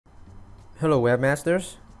Hello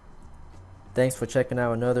webmasters, thanks for checking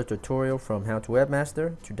out another tutorial from How to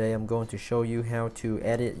Webmaster. Today I'm going to show you how to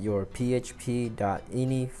edit your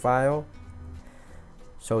PHP.ini file.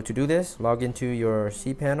 So to do this, log into your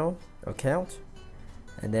CPanel account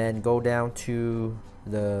and then go down to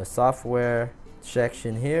the software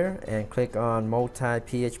section here and click on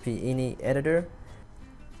multi-PHP.ini editor,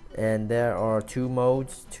 and there are two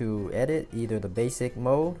modes to edit, either the basic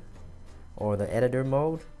mode or the editor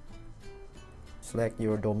mode. Select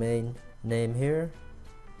your domain name here.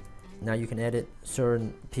 Now you can edit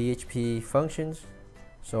certain PHP functions.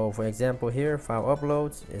 So for example here, file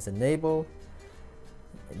uploads is enabled.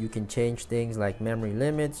 You can change things like memory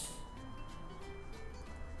limits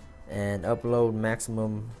and upload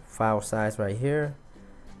maximum file size right here.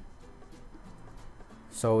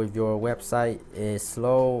 So if your website is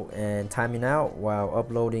slow and timing out while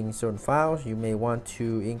uploading certain files, you may want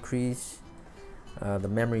to increase the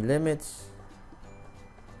memory limits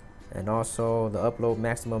and also the upload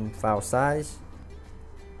maximum file size.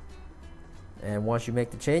 And once you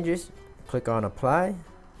make the changes, click on apply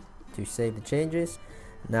to save the changes.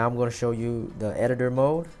 Now I'm going to show you the editor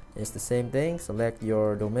mode. It's the same thing. Select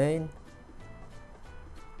your domain.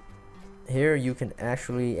 Here you can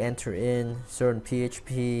actually enter in certain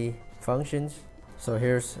PHP functions. So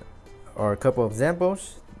here's a couple of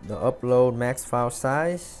examples. The upload max file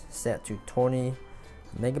size set to 20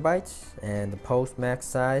 megabytes and the post max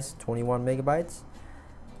size 21 megabytes.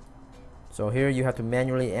 So here you have to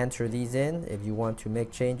manually enter these in if you want to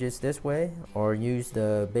make changes this way, or use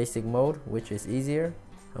the basic mode, which is easier.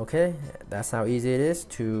 Okay, that's how easy it is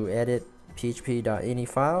to edit PHP.ini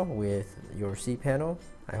file with your cPanel.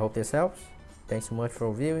 I hope this helps. Thanks so much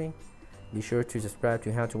for viewing. Be sure to subscribe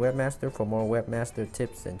to How to Webmaster for more webmaster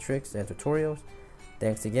tips and tricks and tutorials.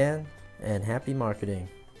 Thanks again, and happy marketing.